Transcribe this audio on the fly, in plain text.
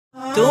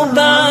تب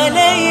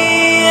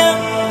علي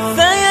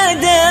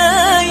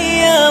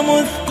فيداي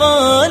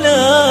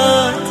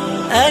مثقالات،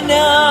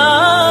 أنا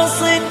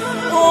عاص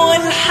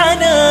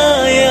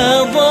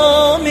والحنايا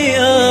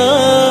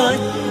ضامئات.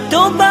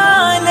 تب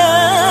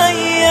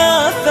علي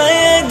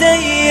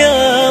فيداي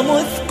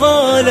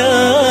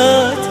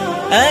مثقالات،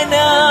 أنا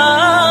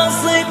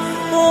عاص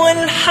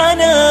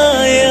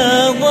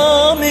والحنايا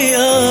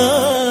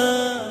ضامئات.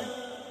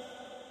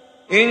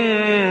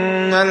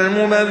 إن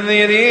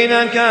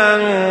المبذرين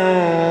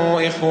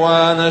كانوا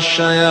إخوان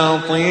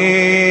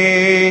الشياطين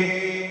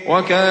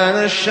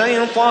وكان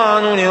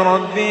الشيطان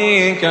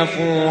لربه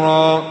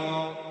كفورا.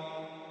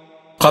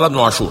 قال ابن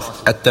عاشور: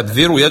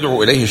 التبذير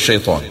يدعو إليه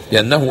الشيطان،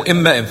 لأنه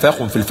إما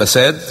إنفاق في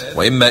الفساد،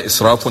 وإما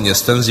إسراف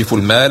يستنزف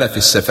المال في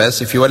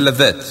السفاسف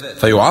واللذات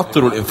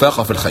فيعطل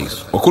الإنفاق في الخير،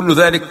 وكل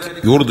ذلك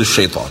يرضي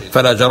الشيطان.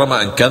 فلا جرم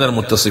أن كان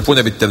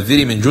المتصفون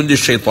بالتبذير من جند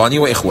الشيطان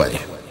وإخوانه.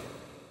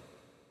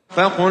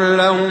 فقل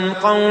لهم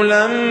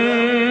قولا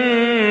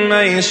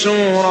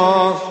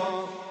ميسورا.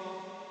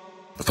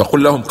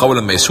 فقل لهم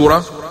قولا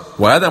ميسورا،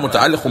 وهذا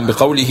متعلق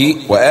بقوله: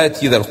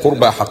 وآتي ذا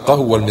القربى حقه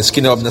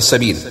والمسكين وابن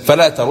السبيل.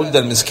 فلا ترد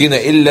المسكين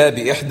إلا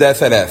بإحدى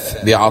ثلاث: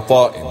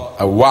 بعطاء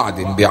أو وعد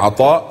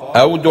بعطاء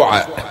أو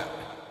دعاء.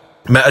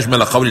 ما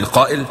أجمل قول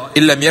القائل: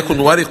 إن لم يكن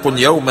ورق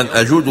يوما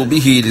أجود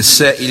به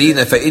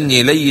للسائلين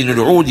فإني لين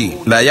العود،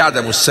 لا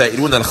يعدم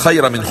السائلون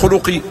الخير من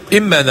خلقي،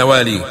 إما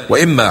نوالي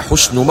وإما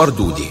حسن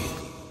مردودي.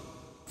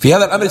 في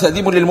هذا الأمر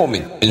تأديب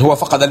للمؤمن إن هو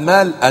فقد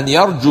المال أن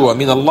يرجو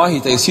من الله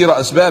تيسير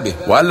أسبابه،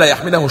 وألا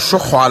يحمله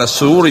الشح على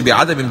السرور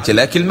بعدم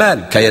امتلاك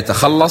المال كي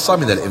يتخلص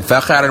من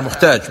الإنفاق على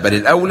المحتاج، بل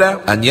الأولى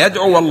أن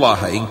يدعو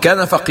الله إن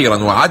كان فقيرا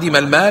وعدم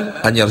المال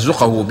أن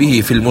يرزقه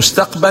به في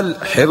المستقبل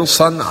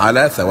حرصا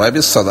على ثواب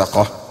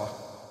الصدقة.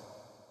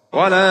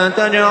 ولا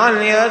تجعل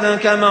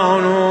يدك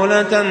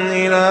مغلولة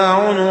إلى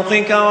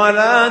عنقك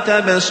ولا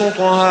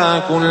تبسطها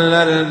كل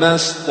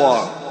البسط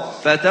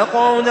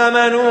فتقعد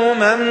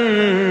ملوما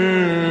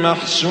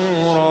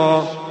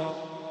محسورا.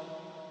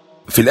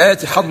 في الآية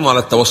حض على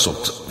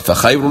التوسط،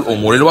 فخير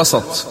الأمور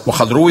الوسط.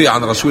 وقد روي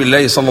عن رسول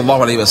الله صلى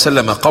الله عليه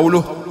وسلم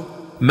قوله: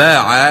 ما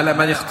عال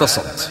من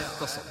اقتصد.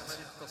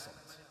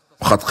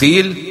 وقد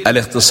قيل: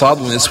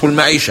 الاقتصاد نصف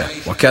المعيشة.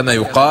 وكان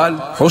يقال: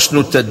 حسن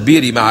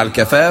التدبير مع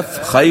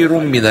الكفاف خير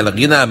من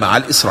الغنى مع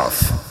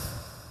الإسراف.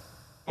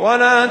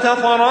 ولا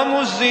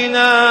تقربوا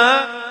الزنا،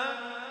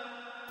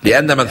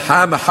 لأن من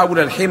حام حول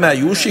الحمى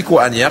يوشك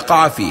أن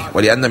يقع فيه،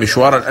 ولأن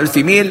مشوار 1000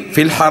 ميل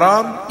في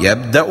الحرام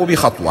يبدأ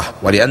بخطوة،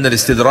 ولأن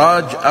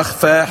الاستدراج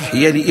أخفى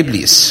حيل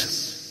إبليس.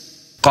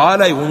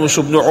 قال يونس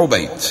بن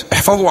عبيد: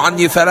 احفظوا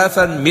عني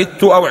 3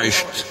 مت أو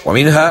عشت،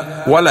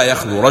 ومنها: ولا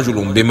يخلو رجل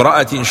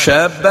بامرأة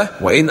شابة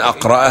وإن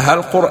أقرأها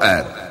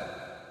القرآن.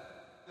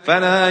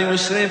 فلا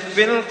يسرف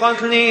في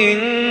القتل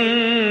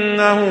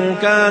إنه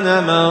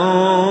كان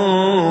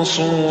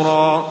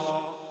منصورا.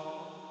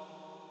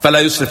 فلا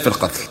يسرف في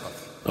القتل.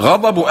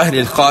 غضب أهل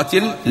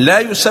القاتل لا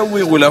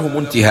يسوغ لهم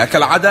انتهاك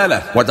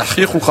العدالة،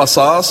 وتحقيق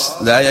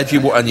القصاص لا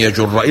يجب أن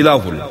يجر إلى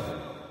ظلم.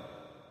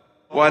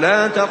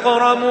 ولا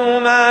تقربوا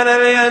مال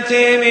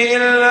اليتيم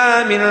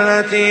إلا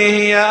بالتي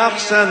هي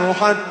أحسن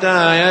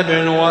حتى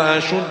يبلغ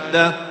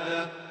أشده.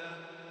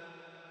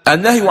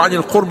 النهي عن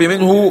القرب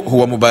منه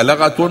هو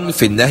مبالغة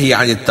في النهي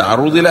عن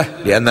التعرض له،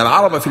 لأن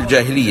العرب في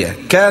الجاهلية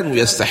كانوا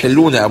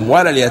يستحلون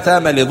أموال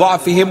اليتامى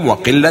لضعفهم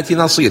وقلة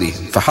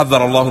نصيرهم،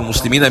 فحذر الله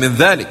المسلمين من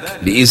ذلك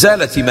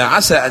لإزالة ما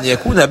عسى أن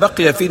يكون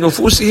بقي في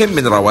نفوسهم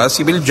من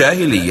رواسب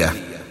الجاهلية.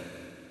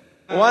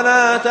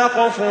 ولا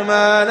تقف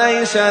ما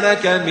ليس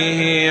لك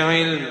به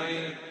علم.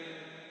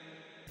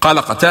 قال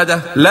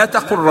قتادة: لا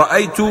تقل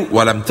رأيت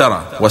ولم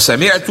ترى،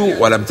 وسمعت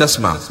ولم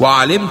تسمع،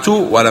 وعلمت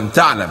ولم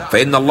تعلم،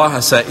 فإن الله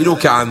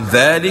سائلك عن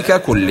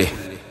ذلك كله.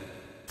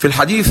 في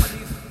الحديث: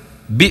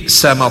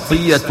 بئس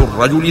مطية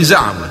الرجل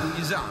زعموا،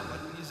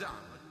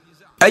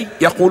 أي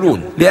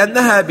يقولون،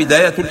 لأنها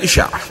بداية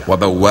الإشاعة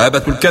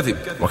وبوابة الكذب.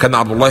 وكان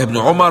عبد الله بن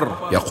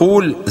عمر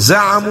يقول: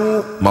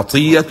 زعموا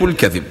مطية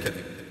الكذب.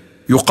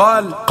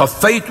 يقال: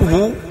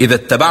 قفيته إذا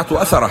اتبعت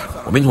أثره،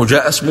 ومنه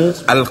جاء اسمه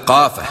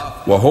القافة،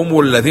 وهم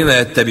الذين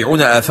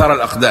يتبعون آثار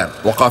الأقدام.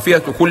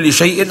 وقافية كل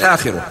شيء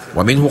آخره،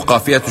 ومنه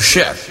قافية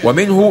الشعر.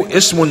 ومنه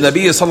اسم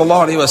النبي صلى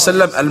الله عليه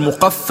وسلم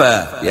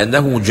المقفى،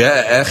 لأنه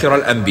جاء آخر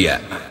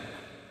الأنبياء.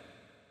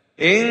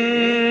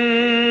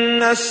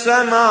 إن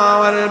السمع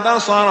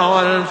والبصر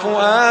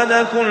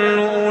والفؤاد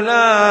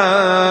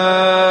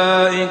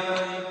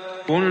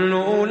كل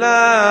أولئك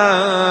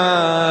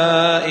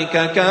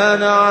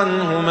كان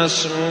عنه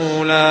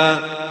مسؤولا.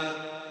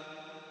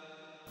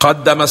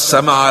 قدم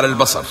السمع على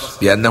البصر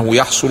لأنه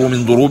يحصل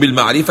من ضروب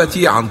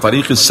المعرفة عن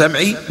طريق السمع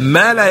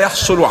ما لا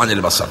يحصل عن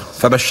البصر.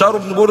 فبشار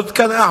بن برد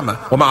كان أعمى،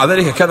 ومع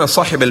ذلك كان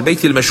صاحب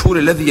البيت المشهور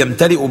الذي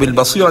يمتلئ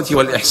بالبصيرة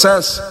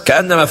والإحساس،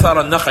 كأن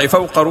مثار النخع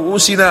فوق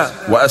رؤوسنا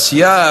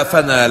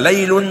وأسيافنا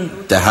ليل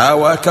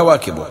تهاوى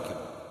كواكبه.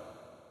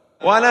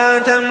 ولا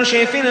تمش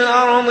في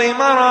الأرض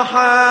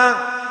مرحا.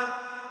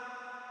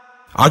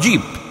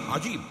 عجيب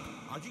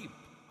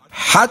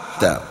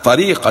حتى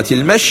طريقة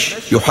المشي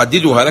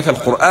يحددها لك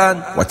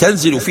القرآن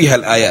وتنزل فيها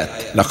الآيات.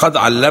 لقد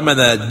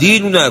علمنا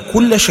ديننا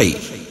كل شيء.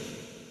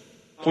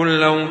 قل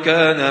لو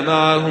كان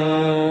معه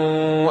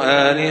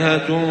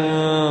آلهة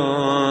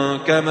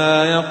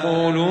كما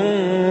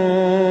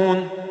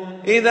يقولون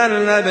إذا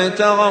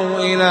لابتغوا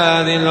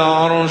إلى ذي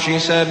العرش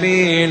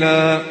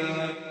سبيلا.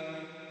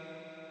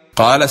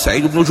 قال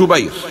سعيد بن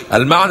جبير: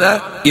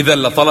 المعنى إذا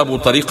لطلبوا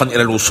طريقا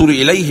إلى الوصول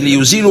إليه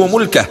ليزيلوا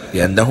ملكه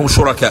لأنهم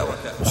شركاء.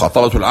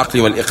 مخاطبة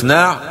العقل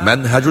والإقناع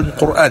منهج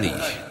قرآني.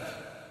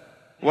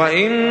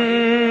 وإن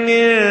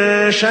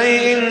من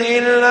شيء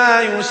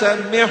إلا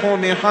يسبح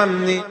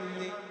بحمده.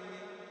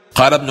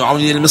 قال ابن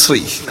عون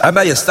المصري: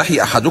 أما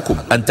يستحي أحدكم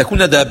أن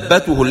تكون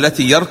دابته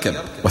التي يركب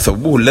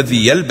وثوبه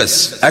الذي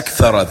يلبس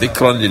أكثر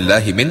ذكرا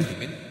لله منه؟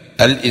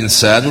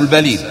 الإنسان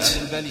البليد.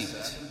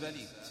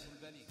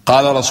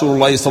 قال رسول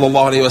الله صلى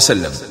الله عليه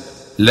وسلم: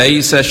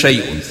 ليس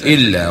شيء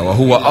إلا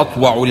وهو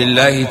أطوع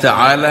لله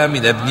تعالى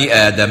من ابن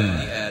آدم.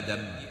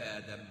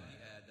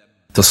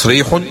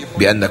 تصريح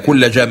بأن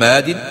كل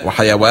جماد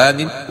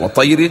وحيوان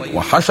وطير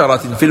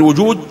وحشرة في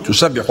الوجود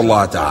تسبح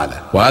الله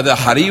تعالى، وهذا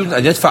حري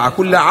أن يدفع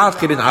كل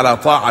عاقل على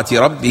طاعة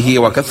ربه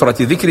وكثرة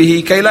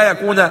ذكره كي لا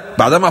يكون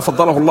بعدما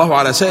فضله الله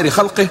على سائر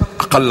خلقه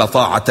أقل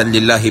طاعة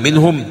لله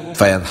منهم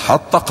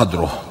فينحط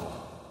قدره.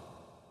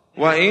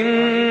 وإن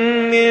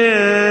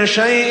من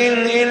شيء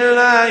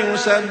إلا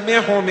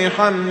يسبح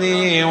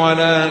بحمده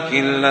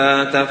ولكن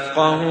لا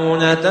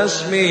تفقهون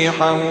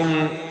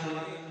تسبيحهم.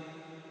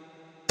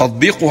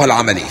 تطبيقها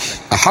العملي: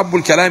 أحب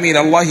الكلام إلى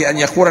الله أن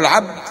يقول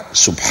العبد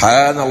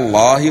سبحان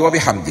الله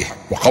وبحمده،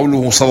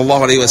 وقوله صلى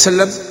الله عليه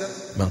وسلم: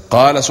 من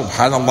قال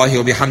سبحان الله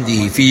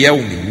وبحمده في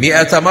يوم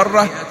 100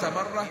 مرة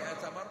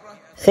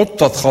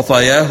حطت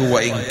خطاياه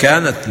وإن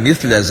كانت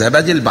مثل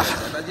زبد البحر.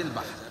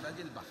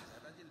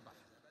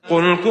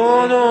 قل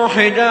كونوا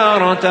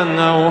حجارة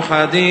أو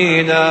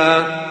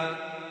حديدا.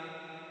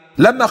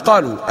 لما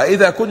قالوا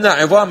أإذا كنا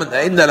عظاما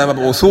أئنا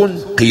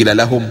لمبعوثون قيل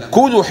لهم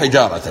كونوا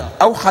حجارة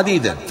أو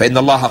حديدا، فإن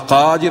الله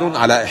قادر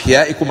على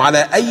إحيائكم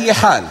على أي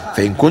حال،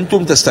 فإن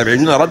كنتم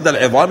تستبعدون رد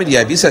العظام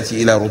اليابسة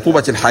إلى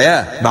رطوبة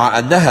الحياة مع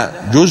أنها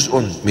جزء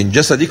من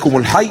جسدكم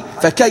الحي،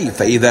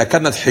 فكيف إذا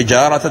كانت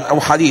حجارة أو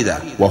حديدا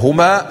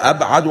وهما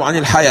أبعد عن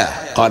الحياة؟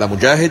 قال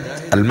مجاهد: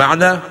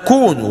 المعنى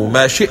كونوا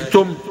ما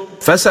شئتم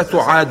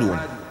فستعادون.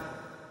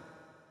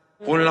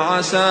 قل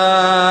عسى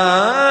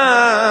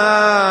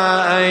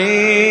أن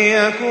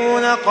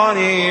يكون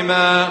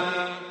قريبا.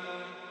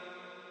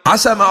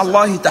 عسى مع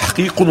الله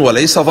تحقيق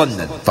وليس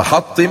ظنا،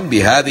 فحطم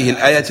بهذه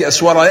الآية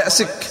أسوار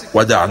يأسك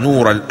ودع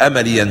نور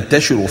الأمل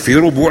ينتشر في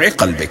ربوع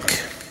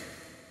قلبك.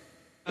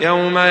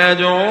 يوم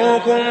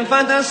يدعوكم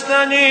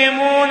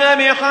فتستجيبون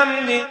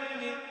بحمده.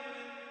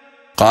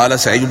 قال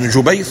سعيد بن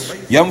جبير: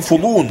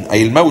 ينفضون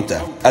أي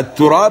الموتى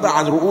التراب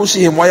عن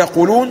رؤوسهم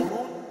ويقولون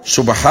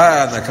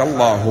سبحانك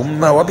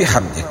اللهم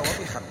وبحمدك.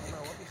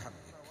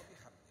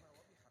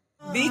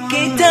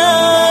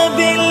 بكتاب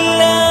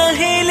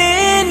الله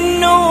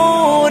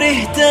للنور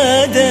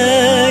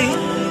اهتديت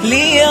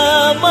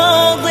ليا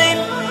ماض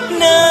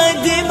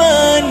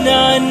نادما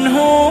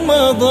عنه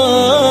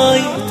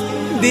مضيت.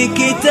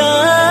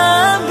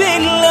 بكتاب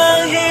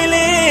الله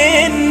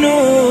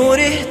للنور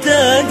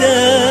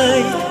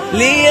اهتديت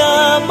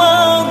ليا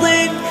ماض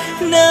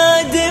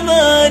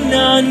نادما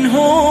عنه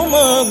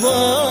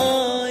مضيت.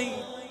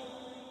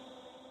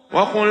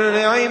 وقل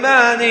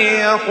لعبادي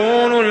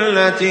يقولوا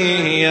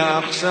التي هي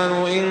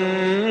أحسن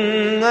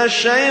إن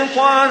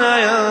الشيطان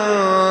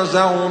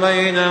ينزغ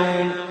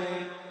بينهم.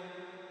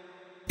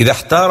 إذا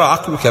احتار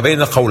عقلك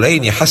بين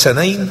قولين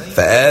حسنين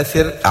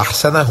فآثر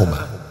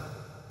أحسنهما.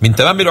 من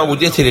تمام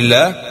العبودية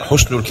لله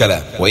حسن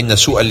الكلام، وإن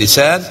سوء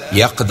اللسان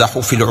يقدح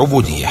في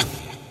العبودية.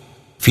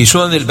 في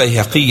سنن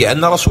البيهقي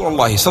أن رسول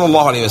الله صلى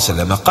الله عليه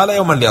وسلم قال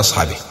يوما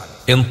لأصحابه: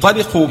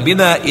 انطلقوا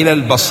بنا إلى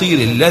البصير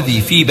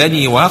الذي في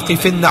بني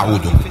واقف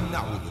نعوده.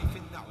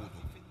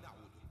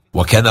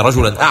 وكان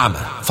رجلا أعمى،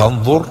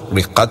 فانظر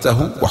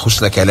رقته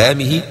وحسن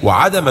كلامه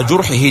وعدم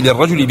جرحه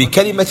للرجل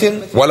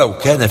بكلمة ولو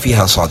كان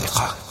فيها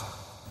صادقة.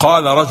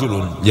 قال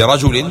رجل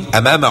لرجل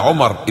أمام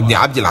عمر بن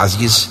عبد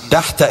العزيز: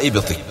 تحت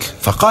إبطك.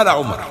 فقال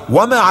عمر: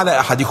 وما على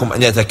أحدكم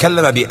أن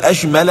يتكلم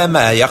بأجمل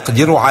ما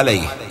يقدر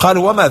عليه. قال: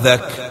 وما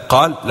ذاك؟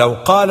 قال: لو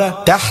قال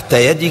تحت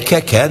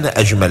يدك كان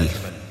أجمل.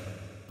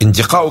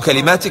 انتقاء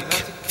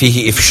كلماتك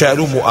فيه إفشال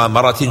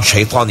مؤامرة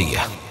شيطانية.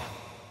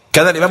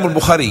 كان الإمام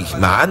البخاري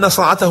مع أن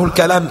صنعته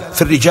الكلام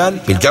في الرجال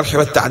بالجرح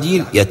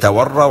والتعديل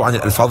يتورع عن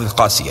الألفاظ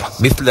القاسية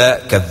مثل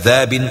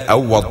كذاب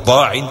أو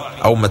وضاع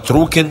أو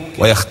متروك،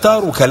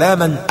 ويختار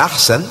كلاما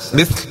أحسن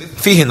مثل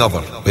فيه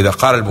نظر. وإذا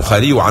قال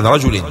البخاري عن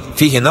رجل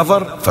فيه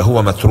نظر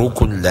فهو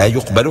متروك لا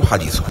يقبل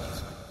حديثه.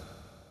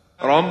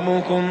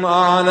 ربكم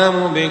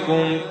أعلم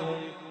بكم.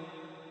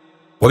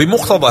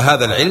 وبمقتضى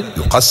هذا العلم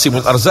يقسم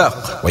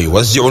الأرزاق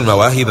ويوزع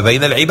المواهب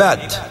بين العباد،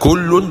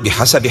 كل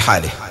بحسب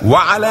حاله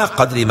وعلى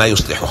قدر ما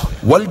يصلحه،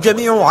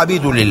 والجميع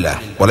عبيد لله،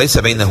 وليس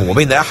بينه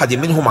وبين أحد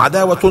منهم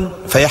عداوة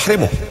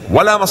فيحرمه،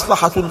 ولا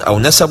مصلحة أو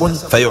نسب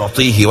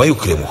فيعطيه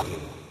ويكرمه.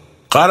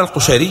 قال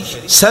القشيري: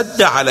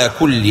 سد على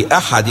كل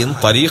أحد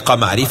طريق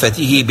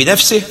معرفته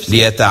بنفسه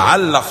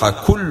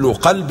ليتعلق كل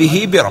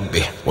قلبه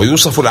بربه.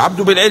 ويوصف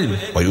العبد بالعلم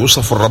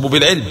ويوصف الرب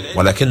بالعلم،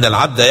 ولكن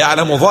العبد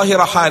يعلم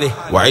ظاهر حاله،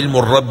 وعلم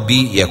الرب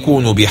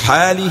يكون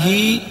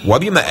بحاله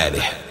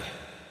وبمآله.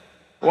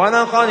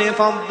 ولقد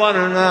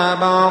فضلنا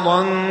بعض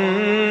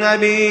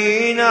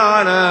النبيين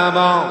على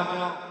بعض.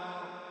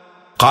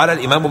 قال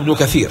الإمام ابن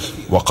كثير: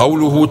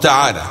 وقوله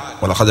تعالى: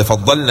 ولقد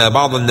فضلنا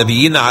بعض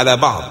النبيين على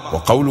بعض،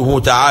 وقوله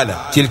تعالى: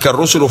 تلك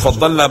الرسل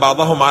فضلنا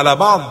بعضهم على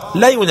بعض،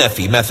 لا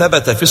ينافي ما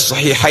ثبت في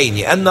الصحيحين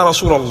أن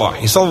رسول الله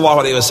صلى الله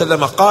عليه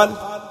وسلم قال: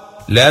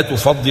 لا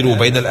تفضلوا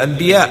بين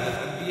الأنبياء،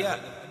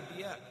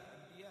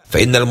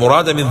 فإن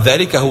المراد من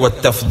ذلك هو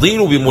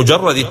التفضيل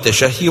بمجرد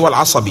التشهي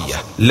والعصبية،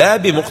 لا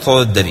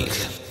بمقتضى الدليل،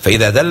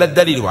 فإذا دل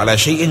الدليل على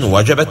شيء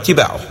وجب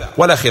اتباعه.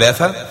 ولا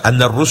خلاف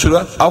أن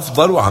الرسل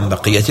أفضل عن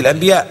بقية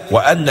الأنبياء،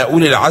 وأن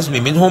أولي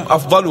العزم منهم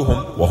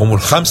أفضلهم، وهم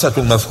الخمسة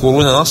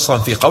المذكورون نصا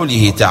في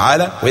قوله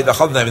تعالى: وإذ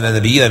أخذنا من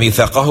النبيين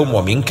ميثاقهم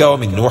ومنك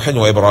ومن نوح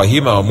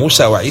وإبراهيم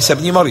وموسى وعيسى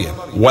بن مريم.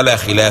 ولا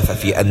خلاف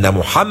في أن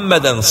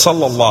محمدا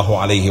صلى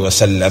الله عليه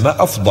وسلم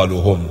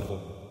أفضلهم.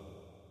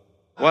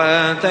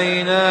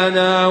 وآتينا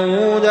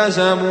داود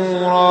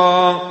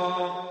زبورا.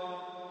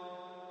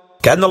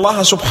 كأن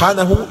الله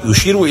سبحانه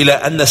يشير إلى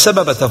أن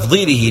سبب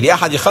تفضيله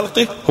لأحد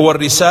خلقه هو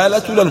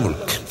الرسالة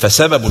للملك،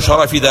 فسبب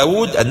شرف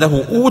داود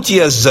أنه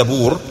أوتي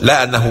الزبور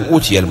لا أنه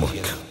أوتي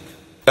الملك.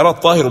 يرى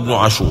الطاهر بن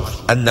عاشور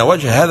أن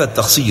وجه هذا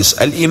التخصيص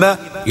الإيماء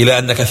إلى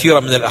أن كثيرا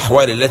من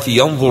الأحوال التي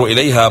ينظر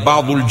إليها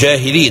بعض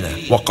الجاهلين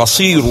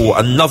وقصير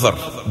النظر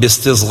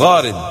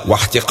باستصغار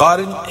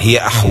واحتقار هي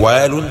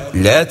أحوال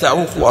لا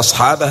تعوق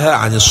أصحابها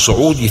عن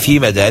الصعود في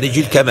مدارج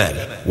الكمال،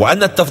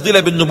 وأن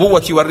التفضيل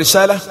بالنبوة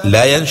والرسالة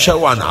لا ينشأ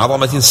عن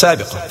عظمة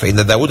سابقة،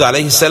 فإن داود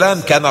عليه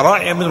السلام كان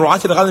راعيا من رعاة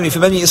الغنم في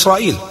بني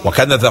إسرائيل،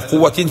 وكان ذا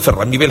قوة في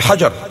الرمي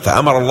بالحجر،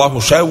 فأمر الله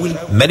شاول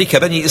ملك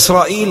بني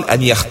إسرائيل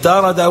أن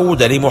يختار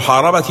داود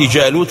لمحاربة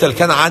جالوت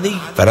الكنعاني،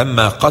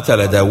 فلما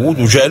قتل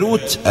داود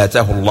جالوت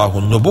آتاه الله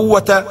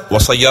النبوة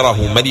وصيره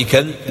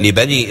ملكا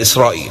لبني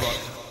إسرائيل.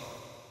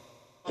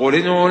 قل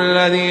ادعوا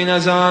الذين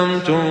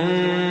زعمتم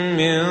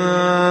من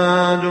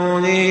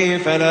دونه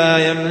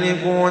فلا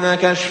يملكون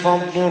كشف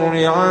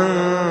الضر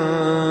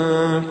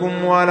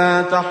عنكم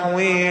ولا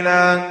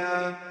تحويلا.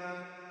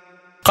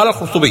 قال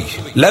القرطبي: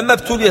 لما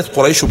ابتليت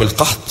قريش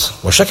بالقحط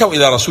وشكوا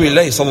إلى رسول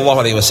الله صلى الله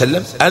عليه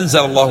وسلم أنزل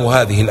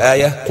الله هذه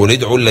الآية: قل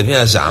ادعوا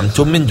الذين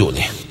زعمتم من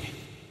دونه.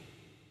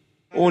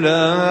 أولئك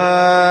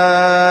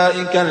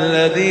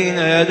الذين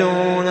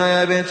يدعون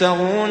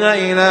يبتغون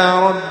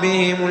إلى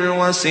ربهم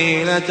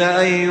الوسيلة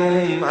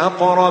أيهم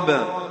أقرب.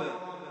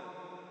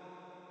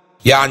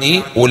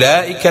 يعني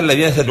أولئك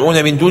الذين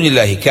تدعون من دون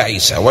الله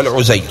كعيسى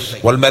والعزير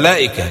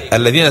والملائكة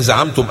الذين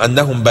زعمتم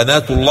أنهم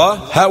بنات الله،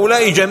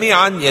 هؤلاء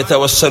جميعا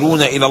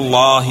يتوسلون إلى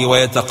الله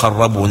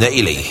ويتقربون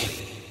إليه.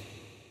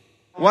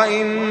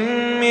 وإن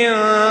من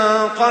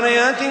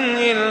قرية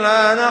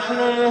إلا نحن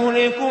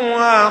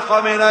مهلكوها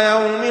قبل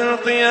يوم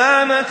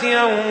القيامة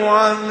أو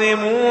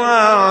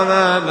معذبوها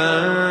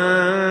عذابا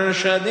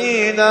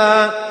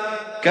شديدا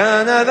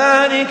كان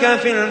ذلك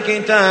في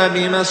الكتاب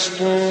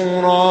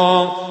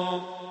مسطورا.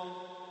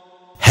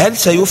 هل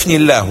سيفني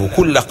الله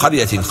كل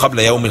قرية قبل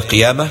يوم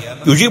القيامة؟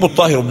 يجيب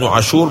الطاهر بن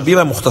عاشور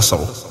بما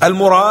مختصره: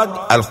 المراد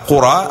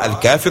القرى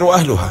الكافر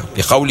أهلها،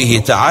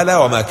 لقوله تعالى: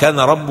 وما كان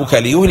ربك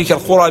ليهلك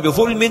القرى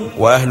بظلم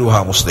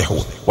وأهلها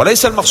مصلحون.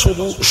 وليس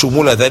المقصود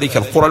شمول ذلك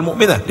القرى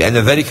المؤمنة، لأن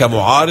ذلك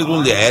معارض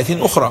لآيات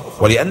أخرى،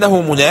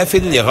 ولأنه مناف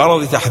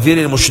لغرض تحذير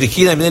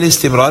المشركين من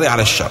الاستمرار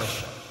على الشر.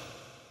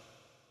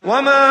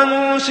 وما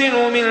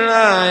نرسل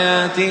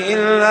بالآيات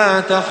إلا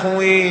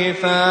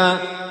تخويفا.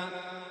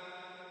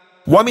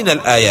 ومن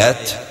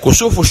الآيات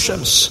كسوف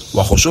الشمس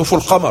وخسوف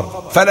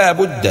القمر، فلا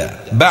بد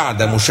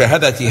بعد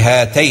مشاهدة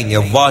هاتين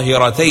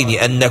الظاهرتين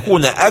أن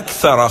نكون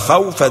أكثر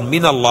خوفا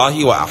من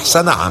الله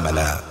وأحسن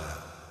عملا.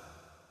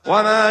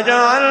 وما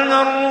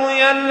جعلنا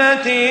الرؤيا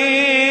التي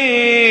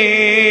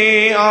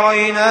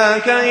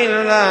أريناك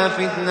إلا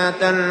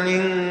فتنة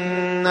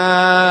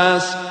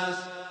للناس.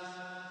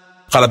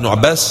 قال ابن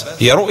عباس: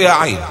 هي رؤيا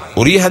عين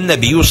أريها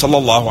النبي صلى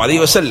الله عليه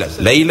وسلم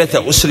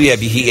ليلة أسري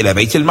به إلى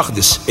بيت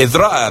المقدس، إذ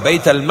رأى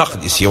بيت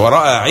المقدس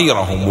ورأى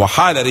عيرهم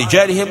وحال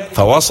رجالهم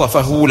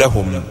فوصفه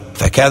لهم،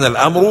 فكان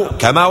الأمر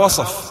كما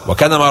وصف،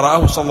 وكان ما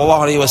رآه صلى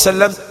الله عليه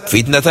وسلم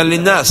فتنة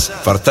للناس،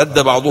 فارتد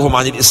بعضهم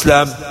عن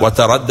الإسلام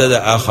وتردد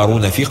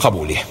آخرون في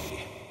قبوله.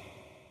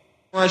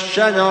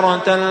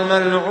 والشجرة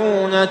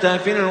الملعونة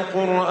في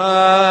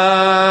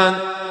القرآن.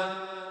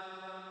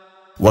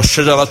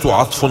 والشجرة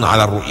عطف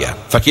على الرؤيا،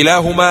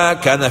 فكلاهما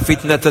كان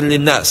فتنة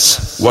للناس.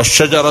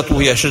 والشجرة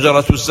هي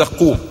شجرة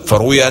الزقوم،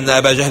 فروي أن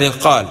أبا جهل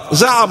قال: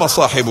 زعم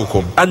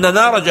صاحبكم أن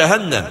نار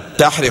جهنم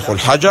تحرق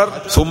الحجر،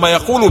 ثم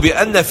يقول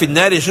بأن في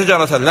النار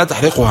شجرة لا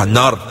تحرقها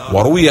النار.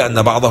 وروي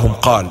أن بعضهم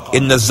قال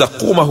إن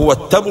الزقوم هو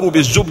التمر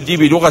بالزبد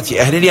بلغة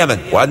أهل اليمن،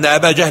 وأن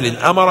أبا جهل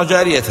أمر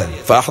جارية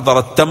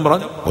فأحضرت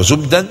تمرا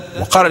وزبدا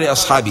وقال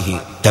لأصحابه: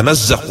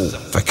 تمزقوا،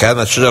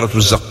 فكانت شجرة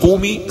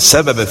الزقوم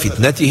سبب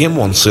فتنتهم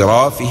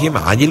وانصرافهم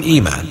عن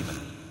الإيمان.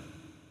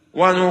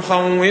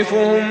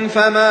 ونخوفهم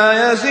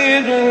فما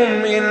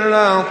يزيدهم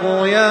إلا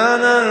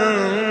طغيانا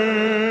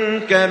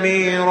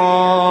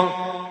كبيرا.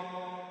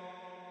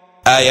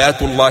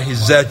 آيات الله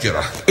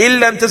الزاجرة إن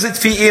لم تزد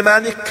في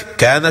إيمانك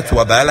كانت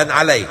وبالا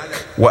عليك،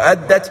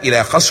 وأدت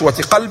إلى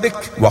قسوة قلبك،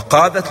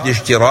 وقادت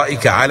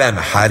لاجترائك على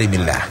محارم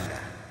الله.